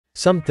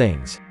Some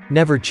things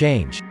never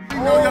change. You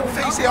know your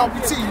face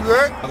RPT, you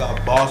heard? I got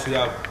a boss with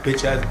y'all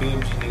bitch ass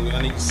BMG niggas.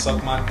 Y'all niggas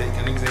suck my dick.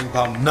 Y'all niggas ain't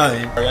about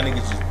nothing. Y'all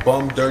niggas just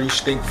bum, dirty,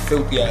 stink,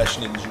 filthy ass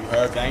niggas, you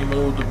heard? If y'all ain't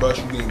roll with the brush,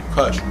 you getting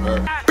cut, you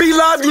heard? Be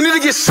live, you need to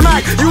get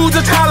smacked. You was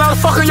the talent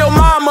fucking your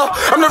mama.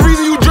 I'm the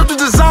reason you dripped the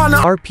designer.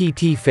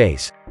 RPT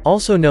Face,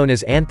 also known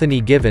as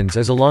Dthang Gz,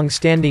 is a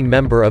long-standing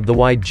member of the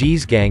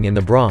YGz gang in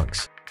the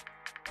Bronx.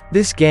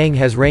 This gang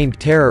has reigned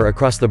terror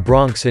across the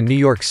Bronx and New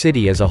York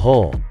City as a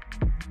whole.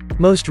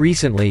 Most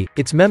recently,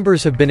 its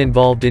members have been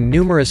involved in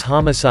numerous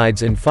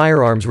homicides and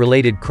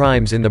firearms-related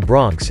crimes in the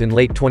Bronx in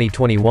late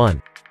 2021.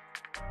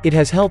 It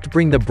has helped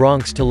bring the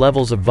Bronx to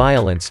levels of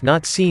violence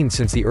not seen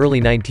since the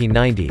early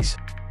 1990s.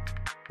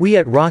 We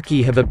at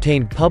Rocky have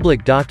obtained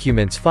public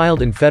documents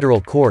filed in federal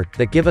court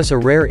that give us a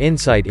rare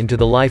insight into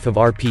the life of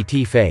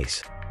RPT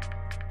Face.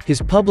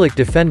 His public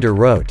defender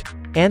wrote,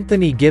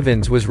 "Dthang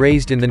Gz was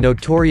raised in the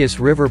notorious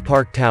River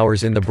Park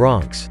Towers in the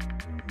Bronx.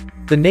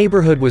 The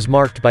neighborhood was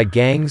marked by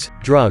gangs,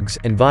 drugs,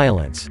 and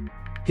violence.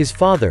 His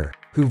father,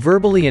 who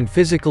verbally and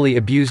physically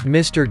abused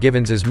Mr.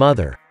 Gz'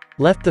 mother,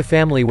 left the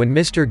family when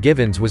Mr.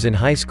 Gz was in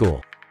high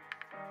school.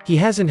 He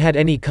hasn't had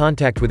any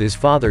contact with his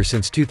father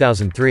since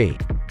 2003.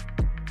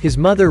 His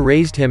mother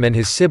raised him and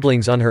his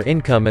siblings on her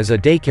income as a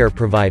daycare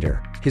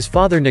provider. His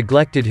father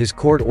neglected his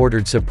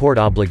court-ordered support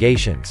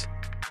obligations.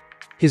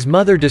 His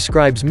mother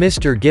describes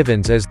Mr.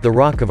 Gz as the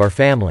rock of our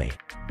family.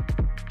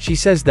 She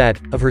says that,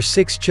 of her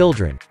 6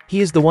 children,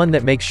 he is the one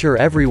that makes sure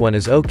everyone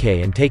is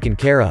okay and taken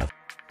care of."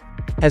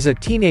 As a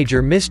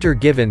teenager, Mr.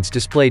 Gz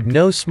displayed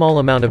no small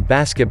amount of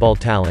basketball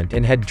talent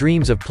and had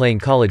dreams of playing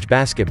college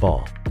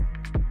basketball.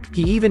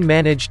 He even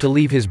managed to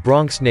leave his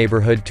Bronx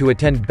neighborhood to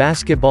attend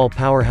basketball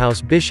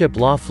powerhouse Bishop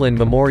Laughlin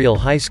Memorial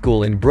High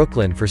School in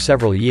Brooklyn for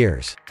several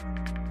years.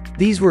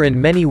 These were in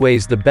many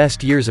ways the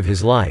best years of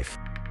his life.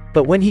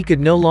 But when he could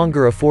no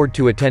longer afford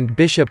to attend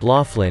Bishop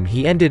Laughlin,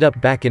 he ended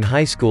up back in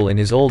high school in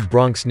his old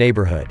Bronx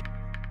neighborhood.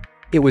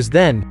 It was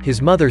then,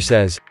 his mother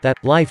says, that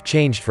life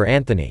changed for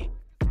Dthang.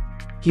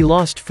 He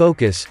lost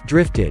focus,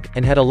 drifted,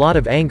 and had a lot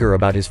of anger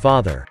about his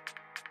father.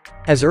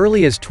 As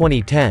early as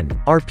 2010,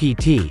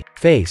 RPT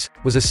Face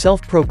was a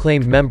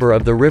self-proclaimed member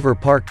of the River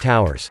Park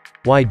Towers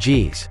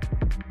YGz.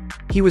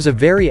 He was a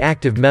very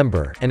active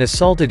member and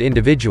assaulted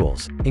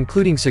individuals,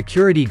 including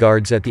security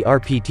guards at the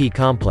RPT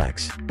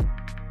complex.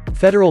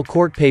 Federal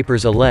court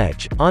papers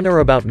allege, on or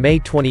about May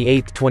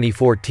 28,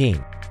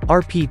 2014,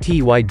 RPT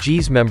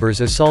YGz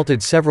members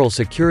assaulted several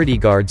security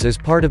guards as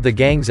part of the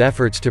gang's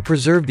efforts to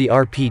preserve the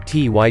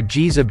RPT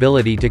YGz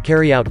ability to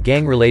carry out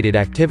gang-related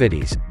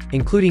activities,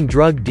 including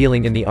drug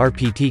dealing in the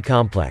RPT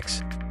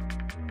complex.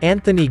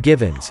 Dthang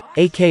Gz,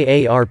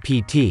 aka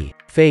RPT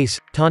Face,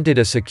 taunted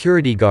a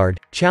security guard,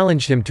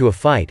 challenged him to a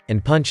fight,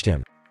 and punched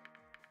him.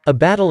 A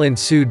battle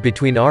ensued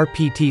between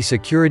RPT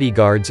security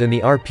guards and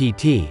the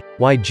RPT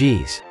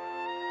YGz.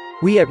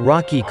 We at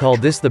Rocky call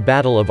this the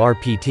Battle of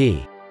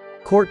RPT.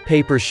 Court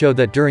papers show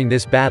that during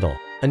this battle,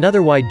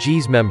 another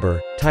YGz member,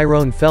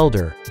 Tyrone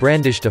Felder,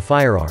 brandished a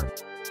firearm.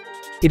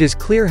 It is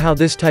clear how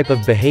this type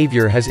of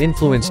behavior has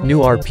influenced new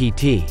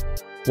RPT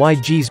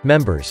YGz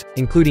members,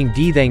 including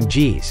Dthang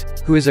Gz,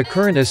 who is a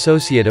current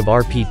associate of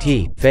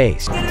RPT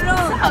Face.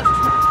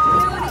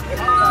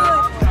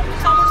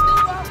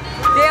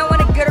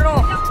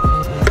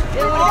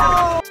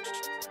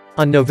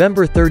 On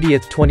November 30,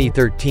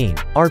 2013,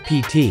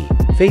 RPT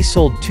Face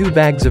sold 2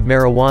 bags of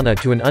marijuana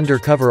to an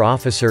undercover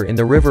officer in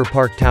the River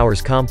Park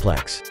Towers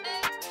complex.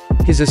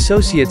 His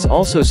associates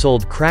also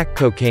sold crack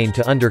cocaine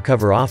to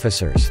undercover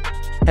officers.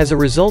 As a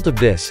result of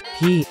this,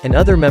 he, and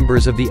other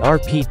members of the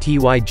RPT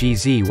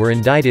YGz were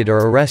indicted or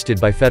arrested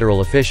by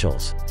federal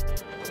officials.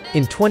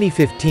 In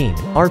 2015,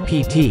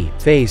 RPT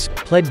Face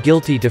pled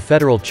guilty to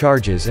federal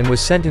charges and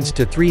was sentenced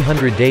to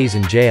 300 days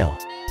in jail.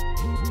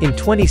 In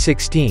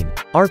 2016,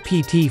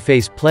 RPT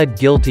Face pled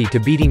guilty to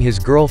beating his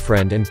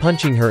girlfriend and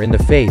punching her in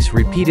the face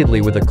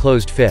repeatedly with a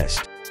closed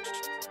fist.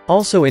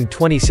 Also in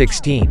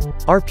 2016,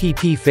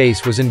 RPT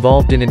Face was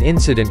involved in an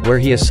incident where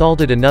he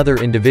assaulted another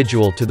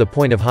individual to the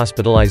point of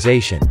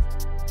hospitalization.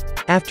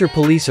 After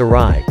police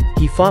arrived,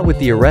 he fought with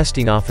the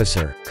arresting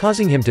officer,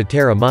 causing him to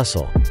tear a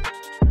muscle.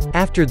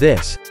 After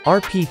this,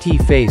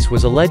 RPT Face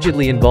was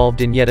allegedly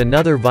involved in yet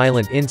another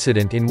violent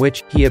incident in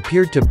which he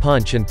appeared to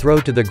punch and throw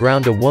to the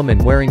ground a woman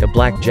wearing a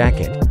black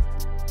jacket.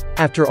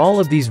 After all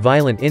of these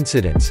violent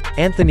incidents,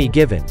 Dthang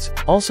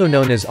Gz, also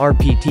known as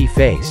RPT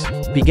Face,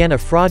 began a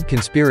fraud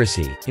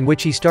conspiracy, in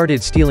which he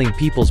started stealing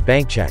people's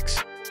bank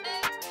checks.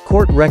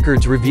 Court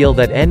records reveal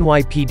that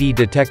NYPD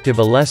Detective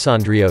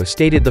Alessandro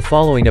stated the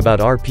following about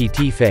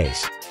RPT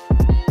Face.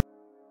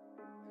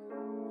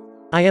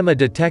 "I am a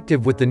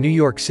detective with the New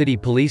York City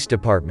Police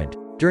Department,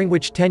 during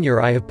which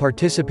tenure I have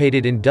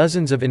participated in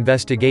dozens of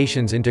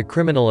investigations into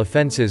criminal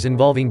offenses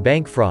involving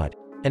bank fraud,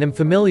 and am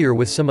familiar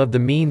with some of the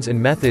means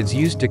and methods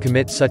used to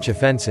commit such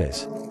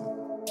offenses.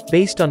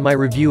 Based on my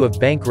review of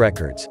bank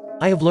records,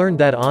 I have learned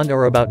that on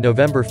or about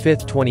November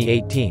 5,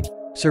 2018,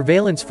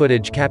 surveillance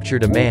footage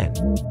captured a man,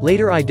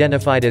 later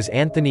identified as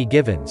Dthang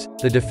Gz,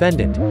 the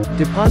defendant,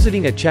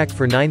 depositing a check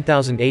for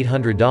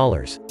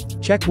 $9,800,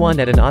 Check 1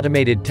 at an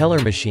automated teller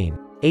machine,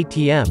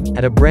 ATM,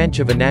 at a branch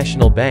of a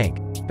national bank,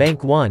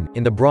 Bank 1,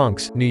 in the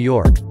Bronx, New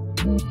York.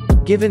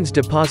 Givens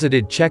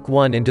deposited check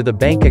 1 into the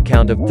bank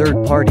account of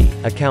third party,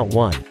 account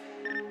 1.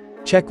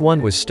 Check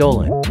 1 was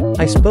stolen.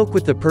 I spoke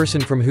with the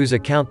person from whose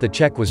account the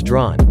check was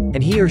drawn,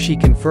 and he or she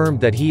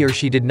confirmed that he or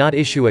she did not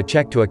issue a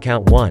check to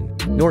account 1,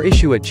 nor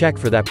issue a check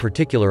for that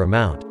particular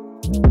amount.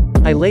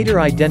 I later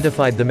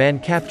identified the man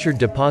captured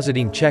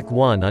depositing check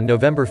 1 on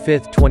November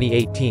 5,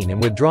 2018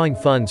 and withdrawing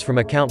funds from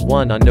account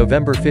 1 on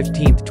November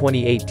 15,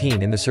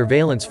 2018 in the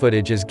surveillance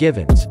footage as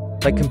Givens,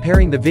 by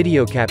comparing the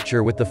video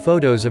capture with the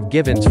photos of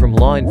Givens from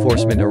law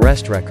enforcement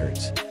arrest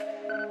records.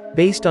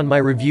 Based on my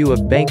review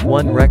of Bank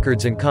 1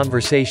 records and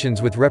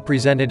conversations with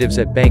representatives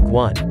at Bank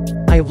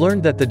 1, I have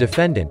learned that the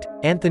defendant,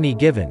 Dthang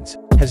Gzand,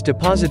 has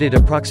deposited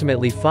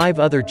approximately 5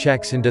 other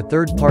checks into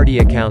third-party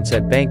accounts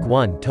at Bank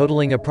 1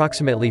 totaling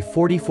approximately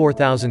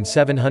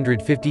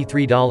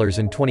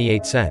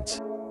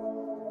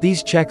 $44,753.28.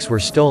 These checks were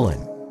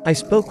stolen. I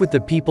spoke with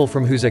the people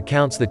from whose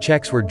accounts the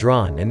checks were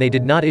drawn and they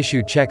did not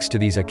issue checks to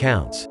these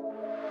accounts.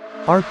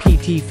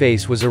 RPT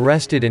Face was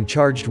arrested and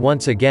charged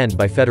once again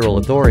by federal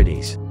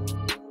authorities.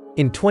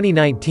 In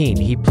 2019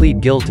 he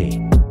pleaded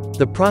guilty.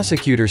 The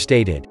prosecutor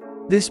stated,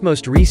 "This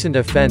most recent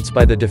offense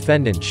by the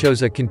defendant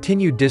shows a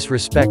continued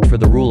disrespect for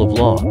the rule of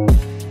law."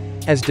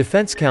 As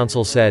defense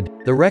counsel said,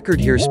 the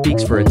record here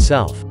speaks for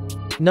itself.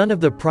 None of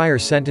the prior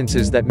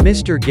sentences that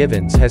Mr.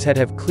 Givens has had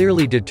have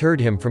clearly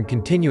deterred him from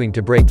continuing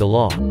to break the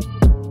law.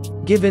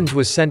 Givens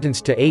was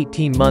sentenced to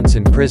 18 months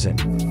in prison.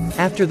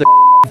 After the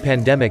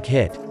pandemic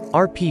hit,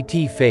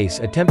 RPT Face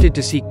attempted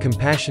to seek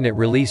compassionate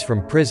release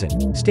from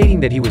prison, stating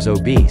that he was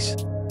obese.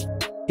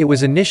 It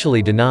was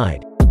initially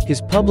denied. His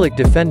public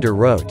defender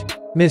wrote,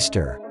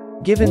 "Mr.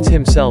 Givens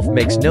himself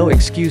makes no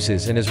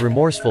excuses and is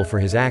remorseful for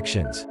his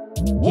actions.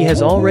 He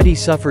has already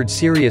suffered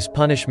serious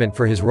punishment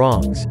for his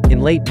wrongs.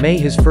 In late May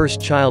his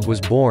first child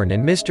was born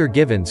and Mr.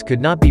 Givens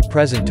could not be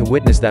present to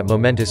witness that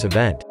momentous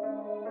event.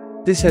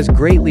 This has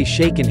greatly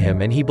shaken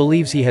him and he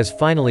believes he has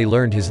finally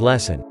learned his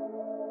lesson.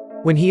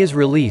 When he is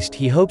released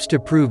he hopes to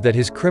prove that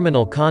his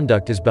criminal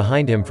conduct is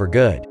behind him for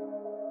good."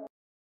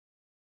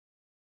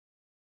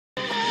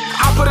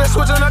 Put a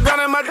switch on a gun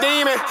in my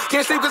demon.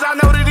 Can't sleep cause I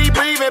know that he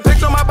breathing.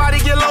 Pics on my body,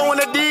 get low on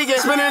the digging.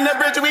 Spinning the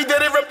bridge, we did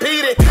it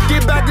repeated.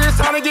 Get back this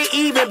time to get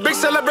even. Big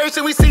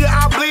celebration, we see it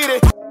out bleeding.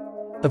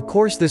 Of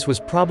course this was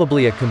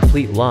probably a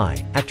complete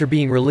lie. After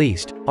being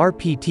released,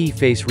 RPT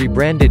Face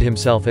rebranded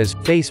himself as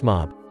Face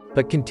Mob,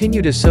 but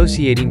continued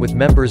associating with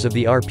members of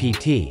the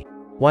RPT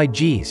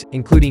YGz,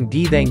 including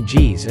Dthang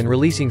Gz, and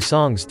releasing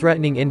songs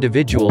threatening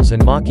individuals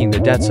and mocking the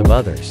deaths of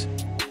others.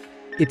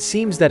 It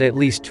seems that at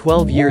least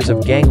 12 years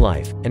of gang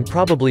life, and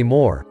probably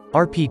more,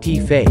 RPT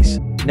Face,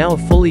 now a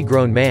fully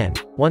grown man,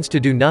 wants to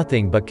do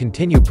nothing but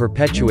continue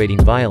perpetuating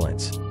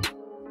violence.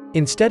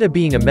 Instead of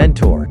being a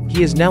mentor,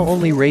 he is now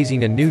only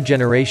raising a new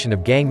generation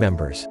of gang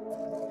members.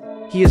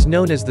 He is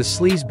known as the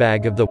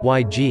Sleazebag of the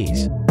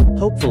YGz.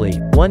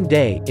 Hopefully, one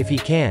day, if he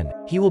can,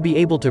 he will be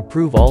able to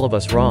prove all of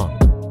us wrong.